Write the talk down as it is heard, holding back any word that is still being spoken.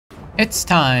It's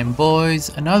time, boys.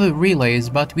 Another relay is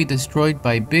about to be destroyed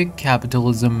by big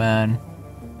capitalism, man.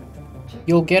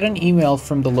 You'll get an email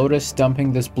from the Lotus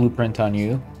dumping this blueprint on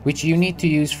you, which you need to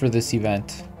use for this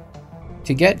event.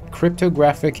 To get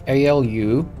cryptographic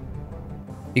ALU,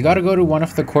 you gotta go to one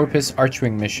of the Corpus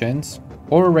Archwing missions,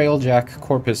 or a Railjack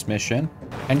Corpus mission,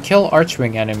 and kill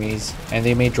Archwing enemies, and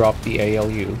they may drop the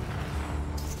ALU.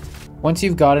 Once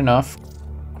you've got enough,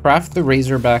 craft the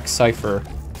Razorback Cypher,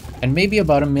 and maybe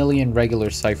about 1,000,000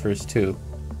 regular Cyphers too.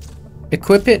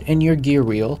 Equip it in your gear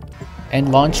wheel,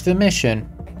 and launch the mission.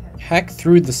 Hack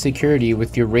through the security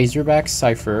with your Razorback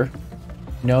Cypher.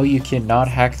 No, you cannot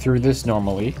hack through this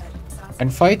normally.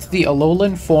 And fight the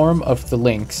Alolan form of the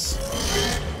Lynx.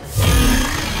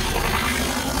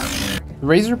 The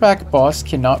Razorback boss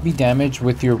cannot be damaged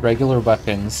with your regular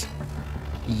weapons.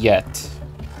 Yet.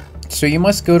 So you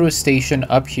must go to a station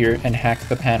up here and hack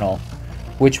the panel,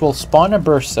 which will spawn a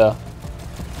Bursa.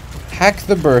 Hack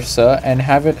the Bursa and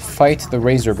have it fight the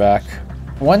Razorback.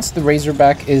 Once the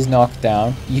Razorback is knocked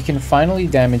down, you can finally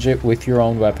damage it with your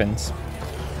own weapons.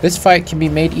 This fight can be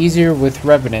made easier with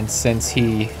Revenant since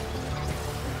he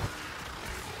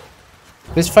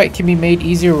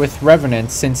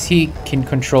can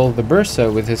control the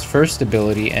Bursa with his first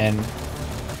ability and...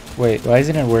 Wait, why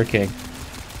isn't it working?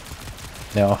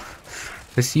 No.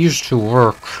 This used to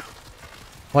work.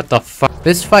 What the fuck?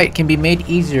 This fight can be made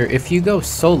easier if you go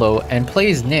solo and play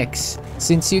as Nyx,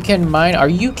 since you can mine— Are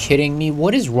you kidding me?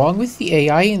 What is wrong with the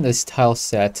AI in this tile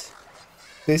set?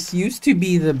 This used to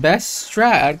be the best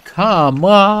strat, come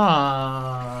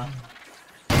on!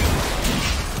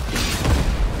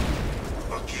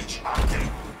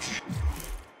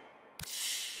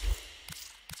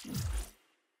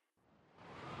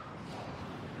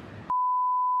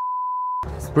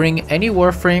 Bring any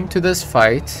Warframe to this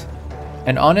fight,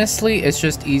 and honestly, it's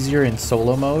just easier in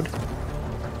solo mode.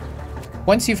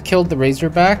 Once you've killed the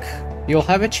Razorback, you'll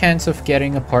have a chance of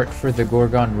getting a part for the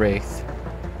Gorgon Wraith.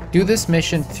 Do this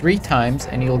mission 3 times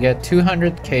and you'll get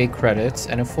 200k credits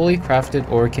and a fully crafted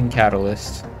Orkin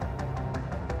Catalyst.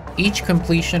 Each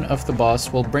completion of the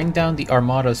boss will bring down the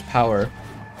Armada's power.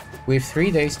 We have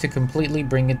 3 days to completely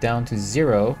bring it down to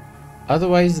 0,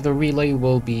 otherwise the relay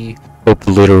will be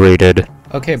obliterated.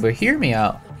 Okay, but hear me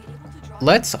out.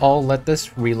 Let's all let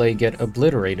this relay get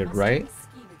obliterated, right?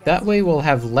 That way we'll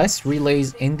have less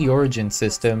relays in the Origin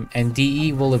system, and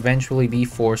DE will eventually be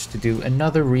forced to do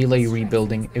another relay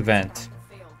rebuilding event.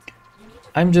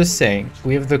 I'm just saying,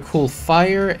 we have the cool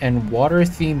fire and water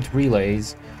themed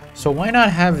relays, so why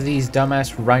not have these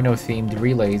dumbass rhino themed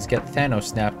relays get Thanos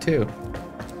snapped too?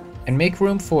 And make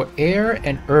room for air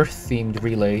and earth themed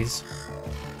relays.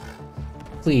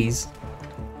 Please.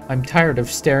 I'm tired of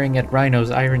staring at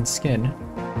Rhino's iron skin.